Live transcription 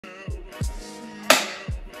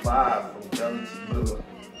Live from Gully Tv.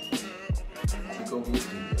 Took over your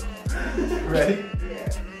studio. Ready?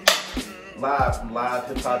 Yeah. Live from Live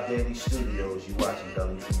Hip Hop Daily Studios, you watching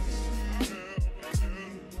Gully TV.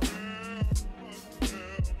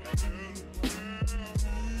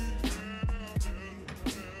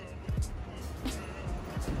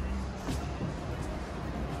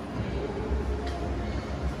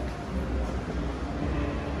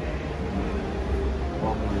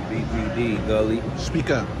 BPD, Gully. Speak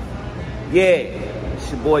up. Yeah,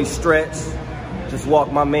 it's your boy Stretch. Just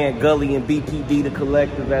walked my man Gully and BPD the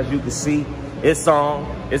Collective, as you can see. It's on.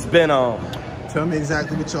 It's been on. Tell me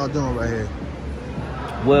exactly what y'all doing right here.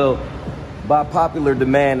 Well, by popular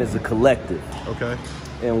demand is a collective. Okay.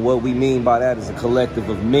 And what we mean by that is a collective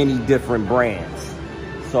of many different brands.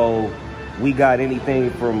 So we got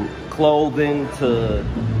anything from clothing to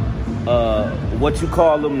what you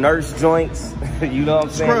call them, nurse joints. You know what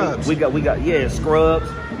I'm saying? Scrubs. We got yeah, scrubs.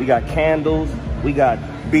 We got candles. We got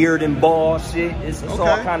beard and ball shit. It's Okay.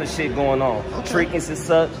 all kind of shit going on. Okay. Trinkets and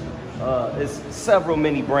such. It's several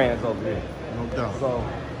many brands over there. No doubt. So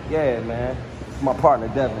yeah, man. It's my partner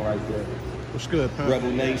Devin right there. What's good, Pimp? Rebel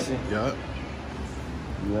Nation. Yeah.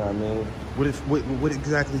 You know what I mean? What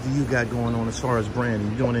exactly do you got going on as far as branding?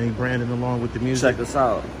 You doing any branding along with the music? Check us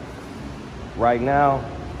out. Right now,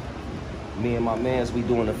 me and my mans, we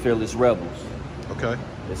doing the Fearless Rebels. Okay.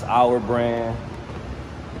 It's our brand.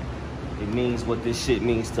 It means what this shit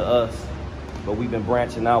means to us. But we've been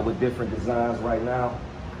branching out with different designs right now.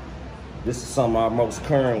 This is some of our most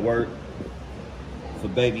current work for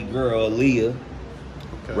baby girl, Aaliyah.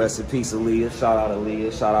 Okay. Rest in peace, Aaliyah. Shout out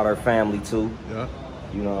Aaliyah. Shout out her family too. Yeah.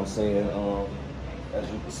 You know what I'm saying?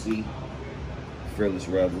 As you can see, Fearless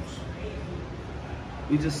Rebels.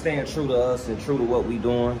 We just staying true to us and true to what we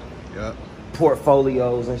doing. Yeah.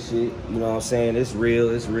 Portfolios and shit, you know what I'm saying? It's real,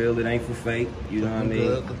 it ain't for fake, you know what I mean?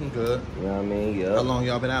 Looking good. You know what I mean, yeah. How long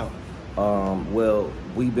y'all been out? Well,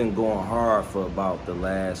 we've been going hard for about the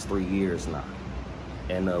last 3 years now.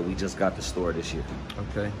 And we just got the store this year.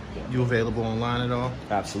 Okay. You available online at all?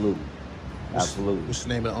 Absolutely, absolutely. What's the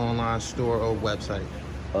name of the online store or website?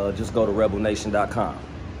 Just go to rebelnation.com.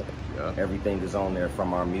 Yeah. Everything is on there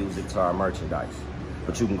from our music to our merchandise.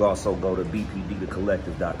 But you can also go to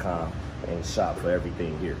bpdthecollective.com and shop for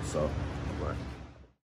everything here. So